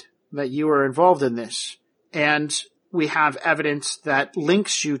believed that you are involved in this, and we have evidence that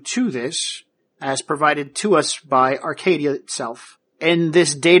links you to this as provided to us by Arcadia itself. In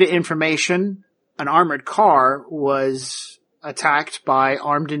this data information, an armored car was attacked by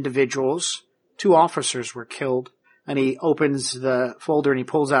armed individuals. 2 officers were killed. And he opens the folder and he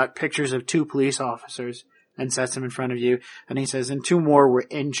pulls out pictures of 2 police officers and sets them in front of you. And he says, and 2 more were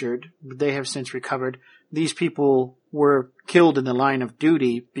injured. They have since recovered. These people were killed in the line of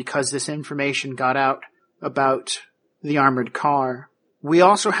duty because this information got out about the armored car. We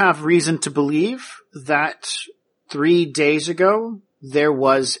also have reason to believe that 3 days ago, there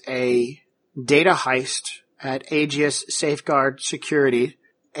was a data heist at Aegis Safeguard Security,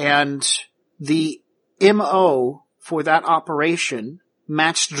 and the MO for that operation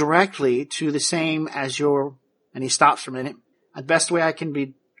matched directly to the same as your, and he stops for a minute. The best way I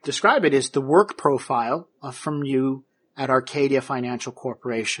can describe it is the work profile from you at Arcadia Financial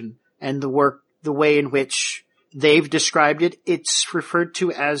Corporation, and the way in which they've described it. It's referred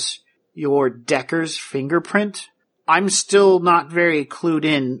to as your Decker's fingerprint. I'm still not very clued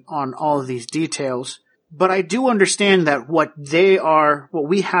in on all of these details, but I do understand that what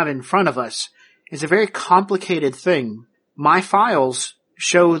we have in front of us is a very complicated thing. My files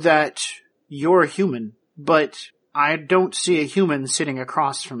show that you're a human, but I don't see a human sitting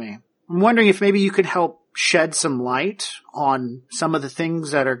across from me. I'm wondering if maybe you could help shed some light on some of the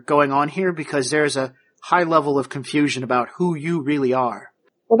things that are going on here, because there's a high level of confusion about who you really are.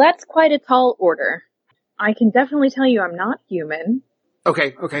 Well, that's quite a tall order. I can definitely tell you I'm not human.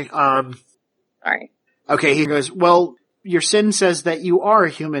 Okay. Sorry. Okay, he goes, well, your sin says that you are a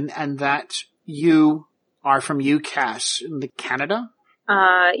human and that you are from UCAS in Canada?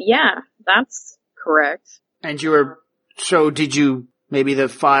 Yeah, that's correct. And did you, maybe the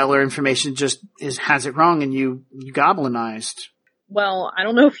file or information just has it wrong and you goblinized? Well, I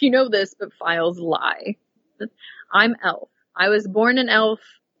don't know if you know this, but files lie. I'm elf. I was born an elf.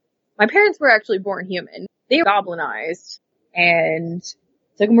 My parents were actually born human. They were goblinized, and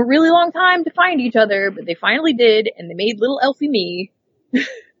it took them a really long time to find each other, but they finally did, and they made little elfie me.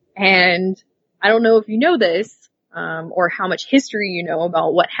 And I don't know if you know this, or how much history you know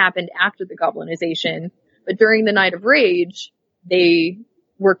about what happened after the goblinization, but during the Night of Rage, they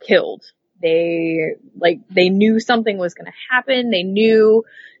were killed. They knew something was going to happen. They knew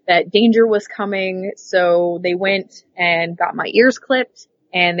that danger was coming. So they went and got my ears clipped,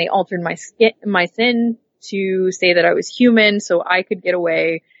 and they altered my sin to say that I was human so I could get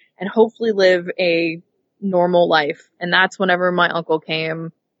away and hopefully live a normal life. And that's whenever my uncle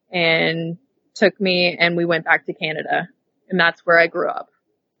came and took me, and we went back to Canada. And that's where I grew up.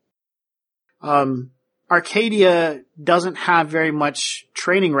 Arcadia doesn't have very much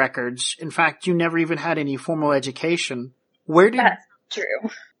training records. In fact, you never even had any formal education. That's not true.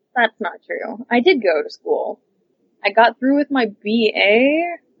 That's not true. I did go to school. I got through with my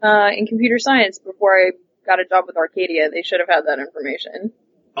BA in computer science before I got a job with Arcadia. They should have had that information.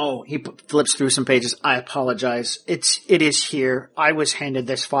 Oh, he flips through some pages. I apologize. It is here. I was handed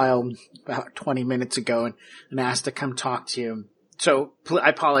this file about 20 minutes ago and asked to come talk to you. So I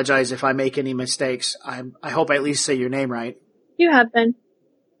apologize if I make any mistakes. I hope I at least say your name right. You have been.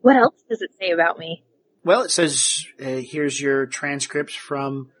 What else does it say about me? Well, it says, here's your transcripts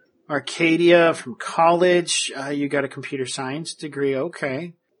from Arcadia, from college. You got a computer science degree.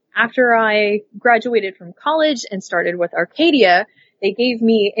 Okay. After I graduated from college and started with Arcadia, they gave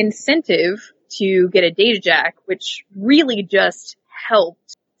me incentive to get a data jack, which really just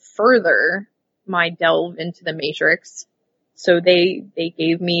helped further my delve into the Matrix. So they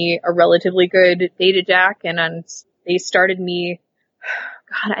gave me a relatively good data jack, and they started me,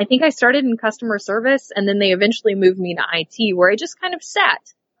 God, I think I started in customer service, and then they eventually moved me to IT, where I just kind of sat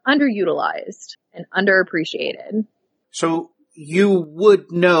underutilized and underappreciated. So you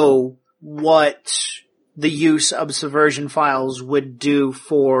would know what the use of subversion files would do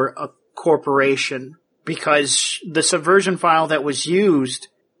for a corporation, because the subversion file that was used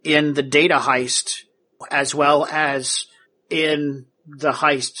in the data heist, as well as in the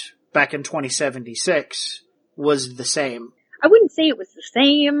heist back in 2076, was the same. I wouldn't say it was the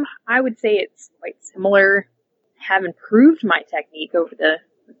same. I would say it's quite similar. I have improved my technique over the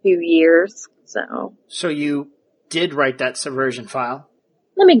few years, so. So you did write that subversion file?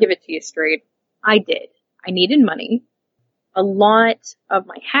 Let me give it to you straight. I did. I needed money. A lot of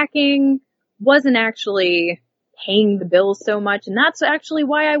my hacking wasn't actually paying the bills so much, and that's actually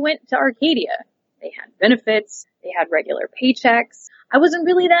why I went to Arcadia. They had benefits, they had regular paychecks. I wasn't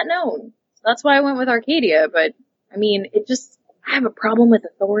really that known. So that's why I went with Arcadia, but I mean, I have a problem with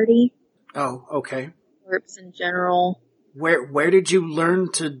authority. Oh, okay. Corps in general. Where did you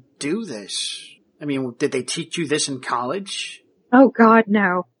learn to do this? I mean, did they teach you this in college? Oh God,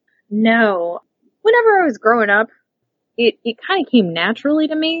 no. No. Whenever I was growing up, it kind of came naturally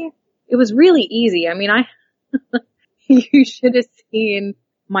to me. It was really easy. I mean, you should have seen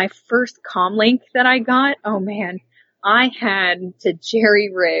my first comlink that I got. Oh man, I had to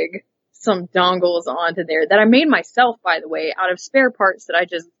jerry rig some dongles onto there that I made myself, by the way, out of spare parts that I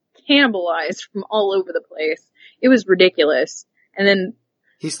just cannibalized from all over the place. It was ridiculous. And then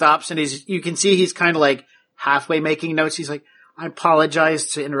he stops and you can see he's kind of like halfway making notes. He's like, I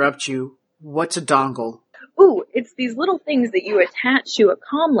apologize to interrupt you. What's a dongle? Ooh, it's these little things that you attach to a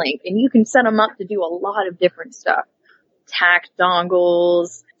comlink and you can set them up to do a lot of different stuff. Tack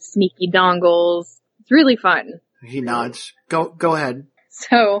dongles, sneaky dongles. It's really fun. He nods. Go ahead.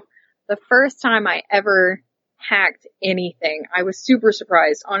 So, the first time I ever hacked anything, I was super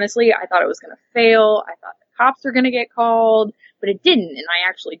surprised. Honestly, I thought it was going to fail. I thought the cops were going to get called, but it didn't, and I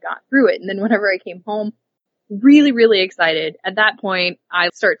actually got through it. And then whenever I came home, really, really excited. At that point, I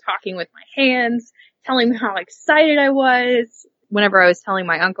started talking with my hands, telling him how excited I was. Whenever I was telling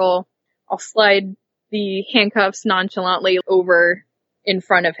my uncle, I'll slide the handcuffs nonchalantly over in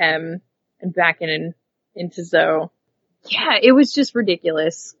front of him and back into Zoe. Yeah, it was just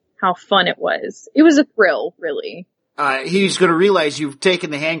ridiculous how fun it was. It was a thrill, really. He's going to realize you've taken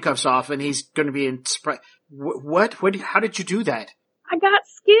the handcuffs off, and he's going to be in surprise. What? How did you do that? I got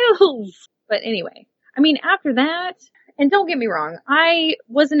skills. But anyway, I mean, after that, and don't get me wrong, I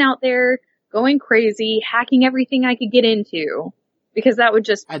wasn't out there going crazy, hacking everything I could get into, because that would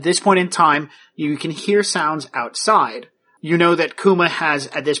just... At this point in time, you can hear sounds outside. You know that Kuma has,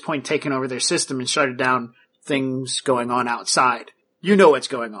 at this point, taken over their system and shutted down things going on outside. You know what's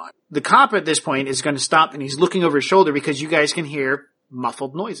going on. The cop at this point is going to stop, and he's looking over his shoulder because you guys can hear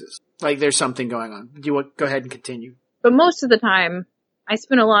muffled noises. Like there's something going on. Do you want go ahead and continue? But most of the time, I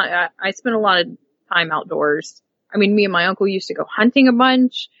spent a lot of time outdoors. I mean, me and my uncle used to go hunting a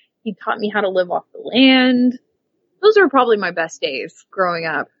bunch. He taught me how to live off the land. Those were probably my best days growing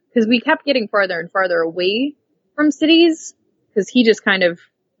up, because we kept getting farther and farther away from cities, because he just kind of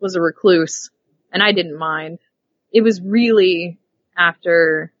was a recluse, and I didn't mind. It was really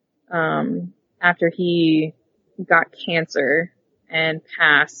after he got cancer and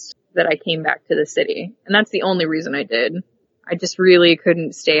passed that I came back to the city. And that's the only reason I did. I just really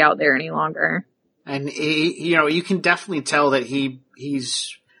couldn't stay out there any longer. And you can definitely tell that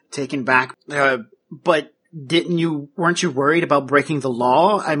he's taken back. But weren't you worried about breaking the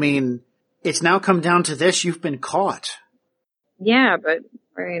law? I mean, it's now come down to this. You've been caught. Yeah, but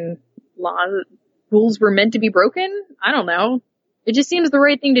I mean, rules were meant to be broken? I don't know. It just seems the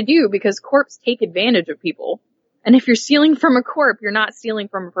right thing to do because corps take advantage of people. And if you're stealing from a corp, you're not stealing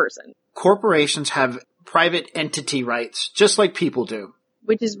from a person. Corporations have private entity rights, just like people do.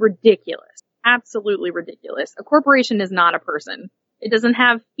 Which is ridiculous. Absolutely ridiculous. A corporation is not a person. It doesn't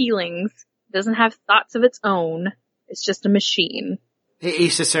have feelings. It doesn't have thoughts of its own. It's just a machine. He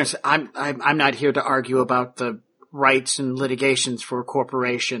says, I'm not here to argue about the rights and litigations for a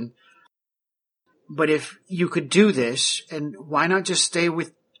corporation. But if you could do this, and why not just stay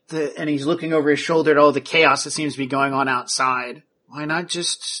with and he's looking over his shoulder at all the chaos that seems to be going on outside. Why not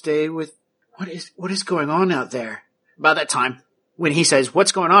just stay with, what is going on out there? About that time, when he says,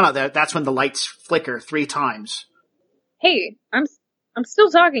 what's going on out there, that's when the lights flicker 3 times. Hey, I'm still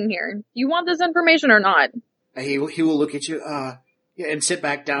talking here. Do you want this information or not? He will look at you, and sit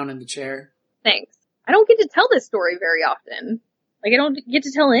back down in the chair. Thanks. I don't get to tell this story very often. Like, I don't get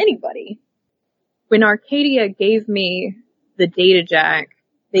to tell anybody. When Arcadia gave me the data jack,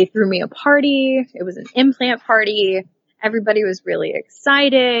 they threw me a party. It was an implant party. Everybody was really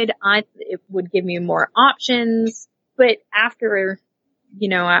excited. It would give me more options. But after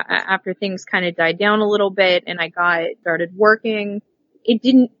things kind of died down a little bit and I started working, it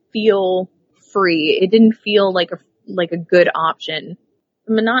didn't feel free. It didn't feel like a good option.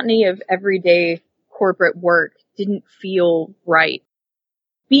 The monotony of everyday corporate work didn't feel right.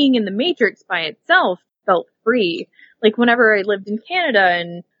 Being in the Matrix by itself felt free. Like whenever I lived in Canada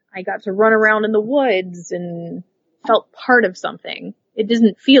and I got to run around in the woods and felt part of something, it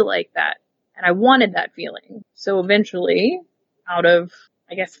doesn't feel like that. And I wanted that feeling. So eventually, out of,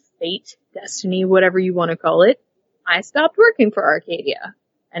 I guess, fate, destiny, whatever you want to call it, I stopped working for Arcadia.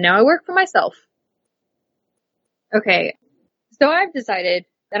 And now I work for myself. Okay, so I've decided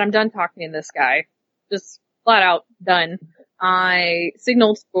that I'm done talking to this guy. Just flat out done. I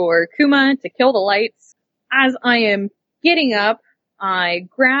signaled for Kuma to kill the lights. As I am getting up, I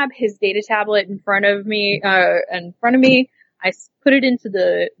grab his data tablet in front of me. I put it into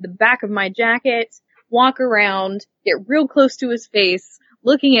the back of my jacket, walk around, get real close to his face,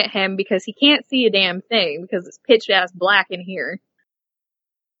 looking at him because he can't see a damn thing because it's pitch-ass black in here.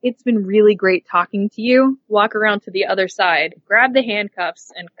 It's been really great talking to you. Walk around to the other side, grab the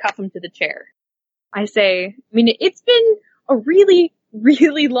handcuffs, and cuff him to the chair. I say, it's been a really,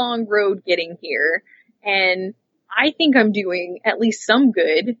 really long road getting here, and I think I'm doing at least some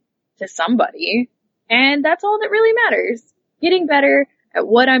good to somebody, and that's all that really matters. Getting better at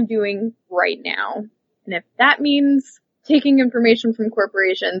what I'm doing right now. And if that means taking information from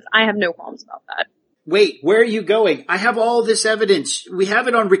corporations, I have no qualms about that. Wait, where are you going? I have all this evidence. We have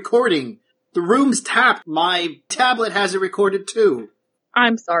it on recording. The room's tapped. My tablet has it recorded too.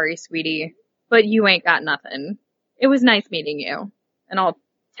 I'm sorry, sweetie, but you ain't got nothing. It was nice meeting you. And I'll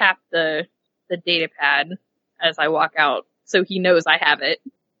tap the data pad as I walk out so he knows I have it.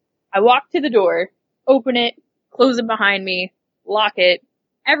 I walk to the door, open it, close it behind me, lock it.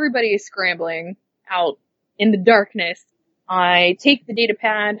 Everybody is scrambling out in the darkness. I take the data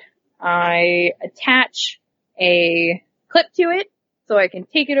pad, I attach a clip to it so I can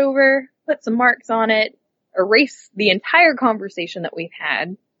take it over, put some marks on it, erase the entire conversation that we've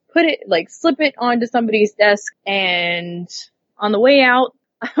had, slip it onto somebody's desk, and on the way out,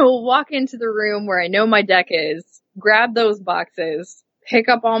 I will walk into the room where I know my deck is, grab those boxes, pick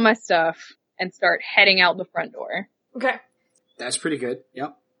up all my stuff, and start heading out the front door. Okay. That's pretty good.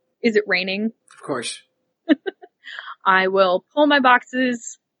 Yep. Is it raining? Of course. I will pull my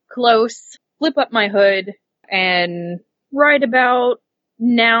boxes close, flip up my hood, and right about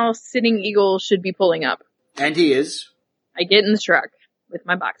now, Sitting Eagle should be pulling up. And he is. I get in the truck with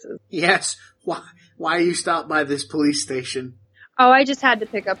my boxes. Yes. Why you stopped by this police station? Oh, I just had to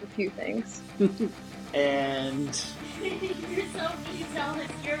pick up a few things. And... You're so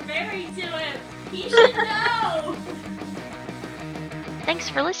jealous. You're married to him. He should know. Thanks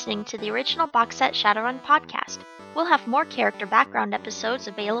for listening to the original box set Shadowrun podcast. We'll have more character background episodes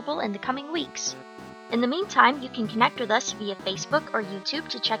available in the coming weeks. In the meantime, you can connect with us via Facebook or YouTube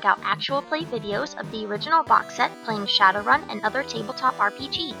to check out actual play videos of the original box set playing Shadowrun and other tabletop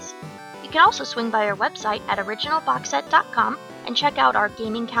RPGs. You can also swing by our website at originalboxset.com and check out our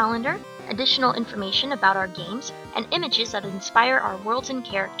gaming calendar, additional information about our games, and images that inspire our worlds and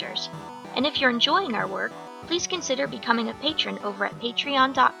characters. And if you're enjoying our work, please consider becoming a patron over at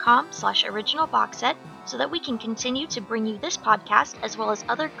patreon.com/originalboxset so that we can continue to bring you this podcast as well as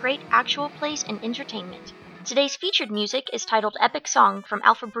other great actual plays and entertainment. Today's featured music is titled Epic Song from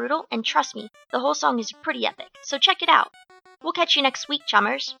Alpha Brutal, and trust me, the whole song is pretty epic, so check it out. We'll catch you next week,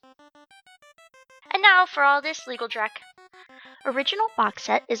 chummers. And now for all this legal dreck. Original Box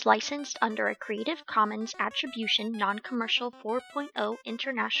Set is licensed under a Creative Commons Attribution Non-Commercial 4.0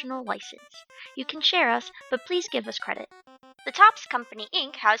 International License. You can share us, but please give us credit. The Topps Company,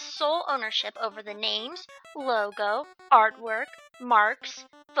 Inc. has sole ownership over the names, logo, artwork, marks,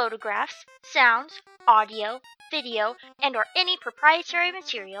 photographs, sounds, audio, video, and or any proprietary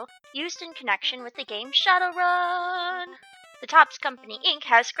material used in connection with the game Shadowrun. The Topps Company, Inc.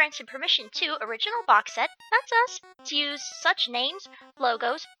 has granted permission to Original Box Set, that's us, to use such names,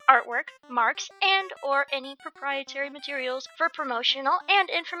 logos, artwork, marks, and or any proprietary materials for promotional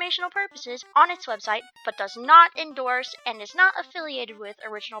and informational purposes on its website, but does not endorse and is not affiliated with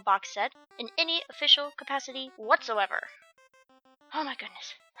Original Box Set in any official capacity whatsoever. Oh my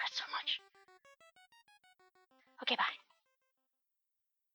goodness, that's so much. Okay, bye.